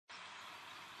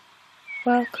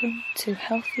Welcome to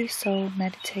Healthy Soul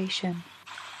Meditation.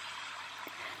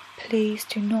 Please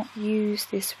do not use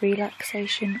this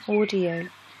relaxation audio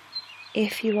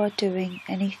if you are doing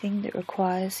anything that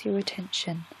requires your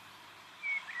attention,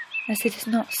 as it is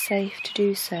not safe to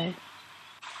do so.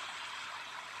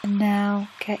 And now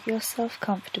get yourself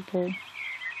comfortable,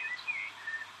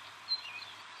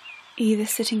 either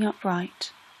sitting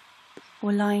upright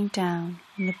or lying down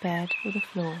on the bed or the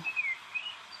floor.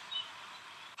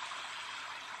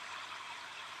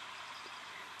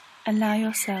 Allow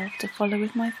yourself to follow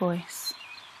with my voice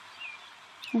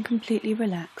and completely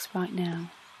relax right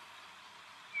now.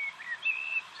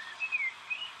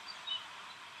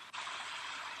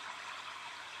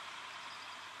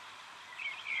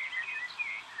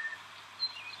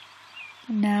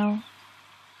 And now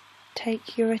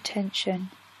take your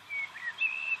attention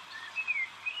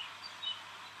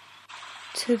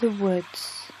to the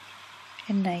woods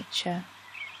in nature.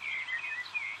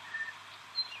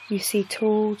 You see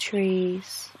tall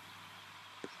trees.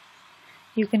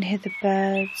 You can hear the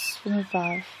birds from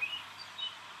above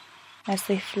as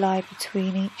they fly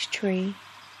between each tree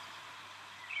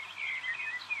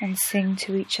and sing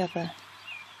to each other.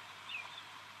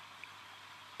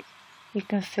 You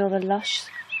can feel the lush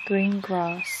green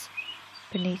grass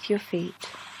beneath your feet.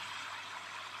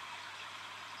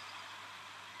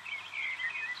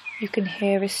 You can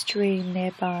hear a stream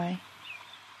nearby.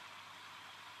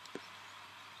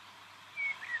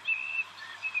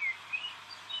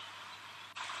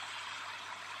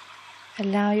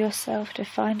 Allow yourself to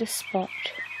find a spot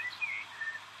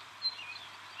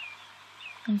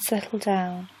and settle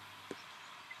down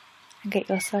and get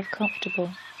yourself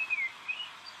comfortable.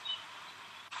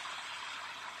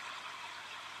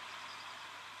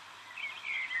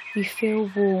 You feel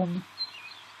warm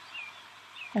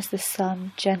as the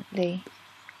sun gently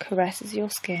caresses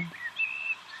your skin,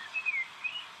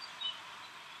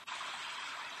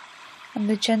 and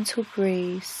the gentle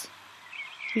breeze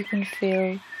you can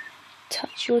feel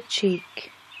touch your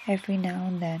cheek every now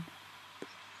and then.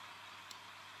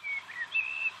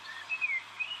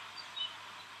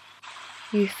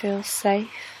 You feel safe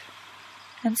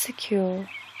and secure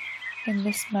in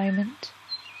this moment,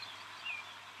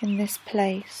 in this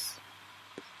place.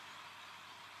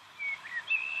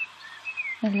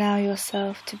 Allow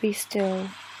yourself to be still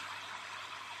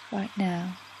right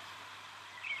now.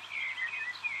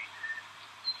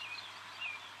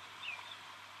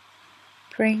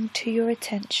 Bring to your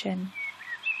attention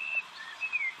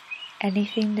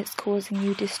anything that's causing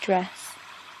you distress,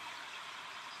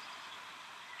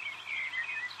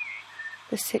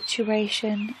 the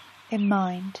situation in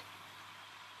mind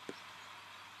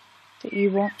that you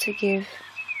want to give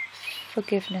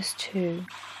forgiveness to,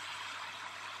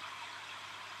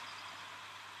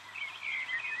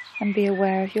 and be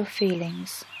aware of your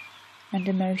feelings and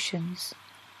emotions.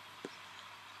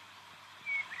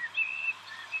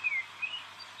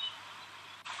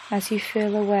 As you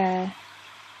feel aware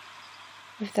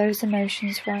of those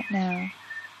emotions right now,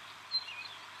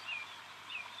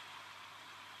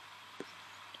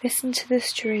 listen to the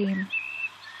stream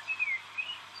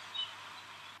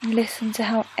and listen to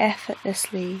how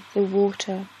effortlessly the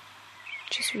water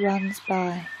just runs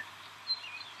by.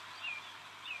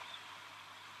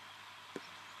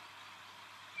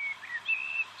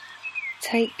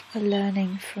 Take a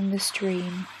learning from the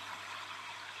stream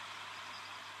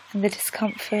and the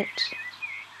discomfort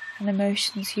and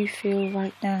emotions you feel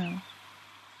right now.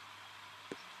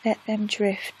 Let them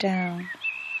drift down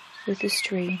with the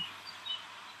stream.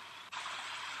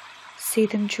 See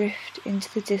them drift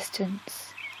into the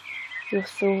distance, your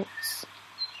thoughts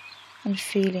and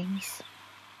feelings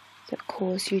that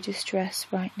cause you distress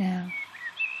right now.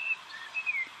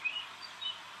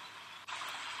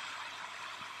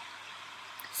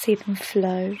 See them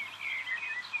flow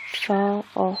far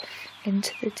off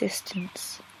into the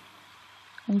distance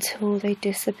until they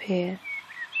disappear,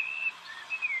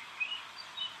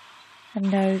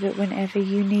 and know that whenever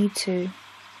you need to,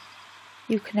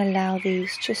 you can allow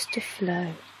these just to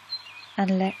flow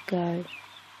and let go.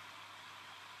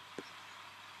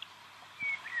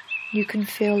 You can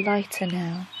feel lighter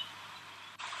now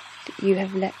that you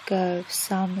have let go of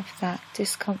some of that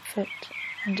discomfort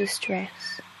and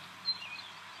distress.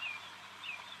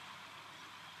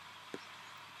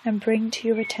 And bring to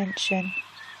your attention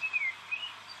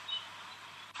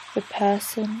the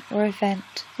person or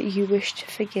event that you wish to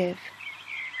forgive.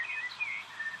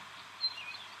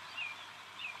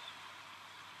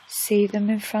 See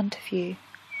them in front of you.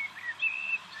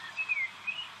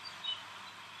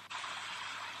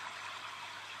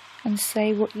 And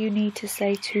say what you need to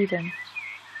say to them.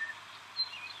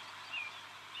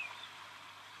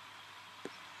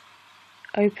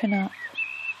 open up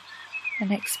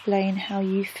and explain how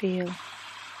you feel.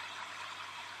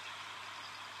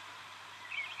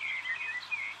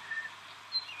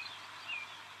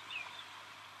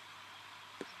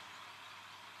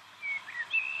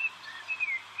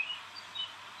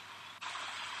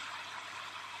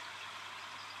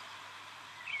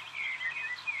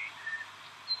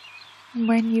 And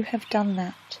when you have done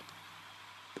that,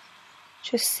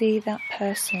 just see that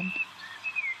person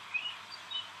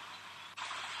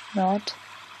nod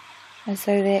as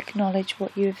though they acknowledge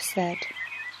what you have said.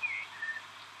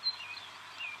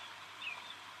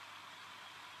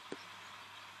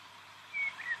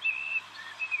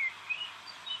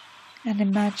 And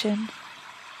imagine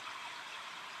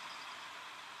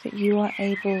that you are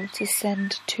able to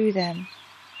send to them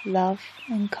love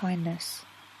and kindness.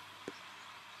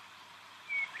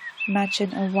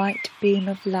 Imagine a white beam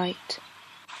of light,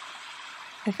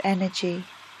 of energy,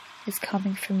 is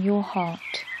coming from your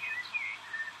heart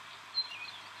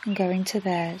and going to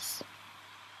theirs.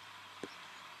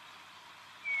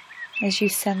 As you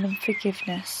send them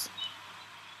forgiveness,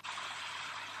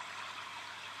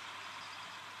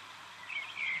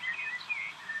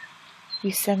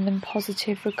 you send them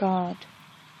positive regard,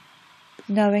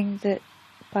 knowing that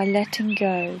by letting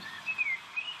go,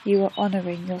 you are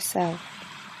honouring yourself.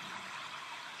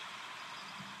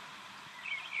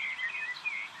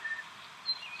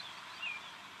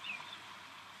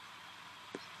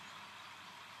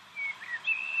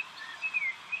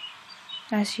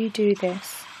 As you do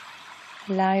this,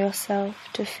 allow yourself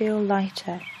to feel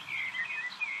lighter.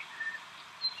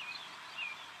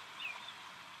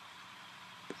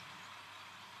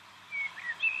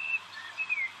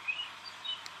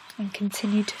 And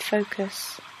continue to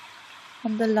focus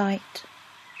on the light,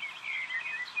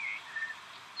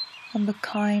 on the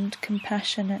kind,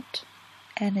 compassionate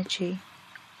energy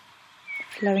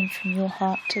flowing from your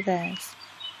heart to theirs.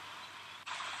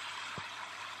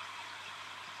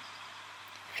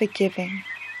 Forgiving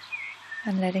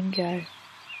and letting go.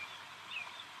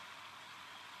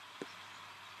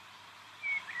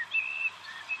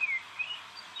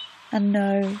 And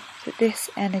know that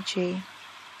this energy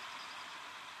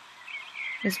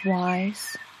is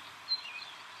wise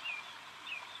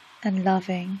and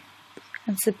loving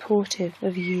and supportive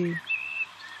of you.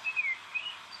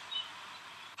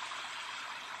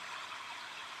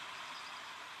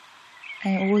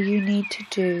 And all you need to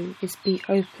do is be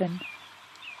open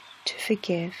to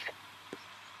forgive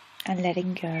and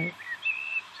letting go.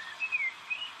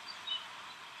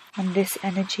 And this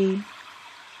energy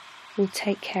will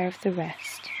take care of the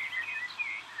rest.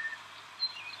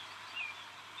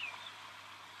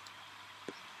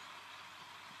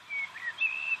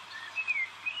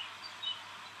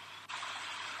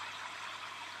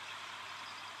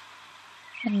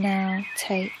 And now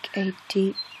take a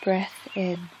deep breath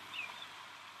in.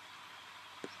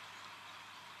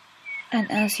 And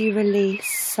as you release,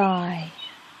 sigh.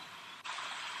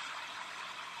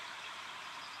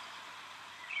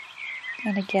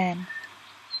 And again,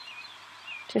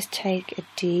 just take a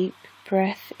deep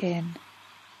breath in.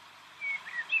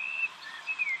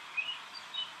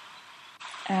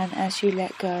 And as you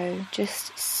let go,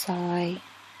 just sigh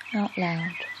out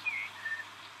loud.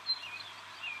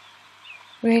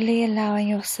 Really allowing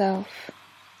yourself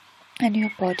and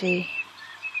your body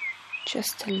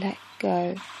just to let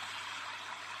go.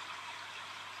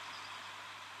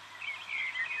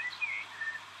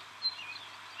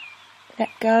 Let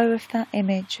go of that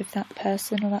image of that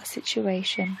person or that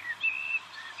situation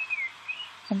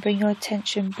and bring your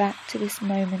attention back to this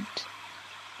moment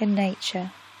in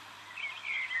nature.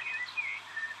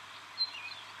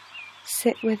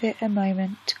 Sit with it a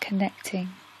moment, connecting.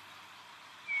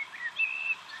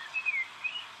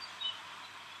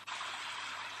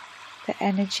 The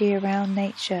energy around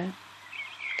nature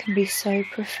can be so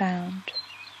profound,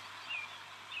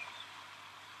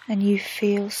 and you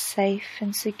feel safe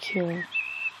and secure.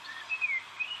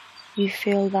 You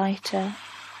feel lighter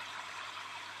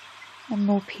and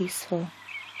more peaceful.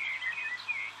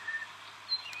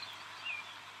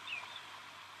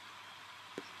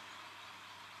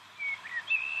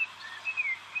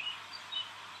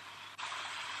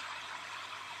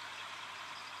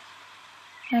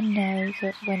 And know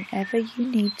that whenever you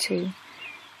need to,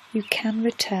 you can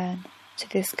return to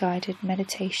this guided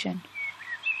meditation.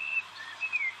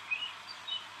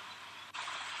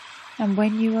 And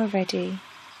when you are ready,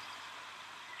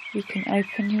 you can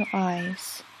open your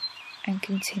eyes and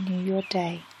continue your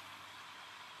day.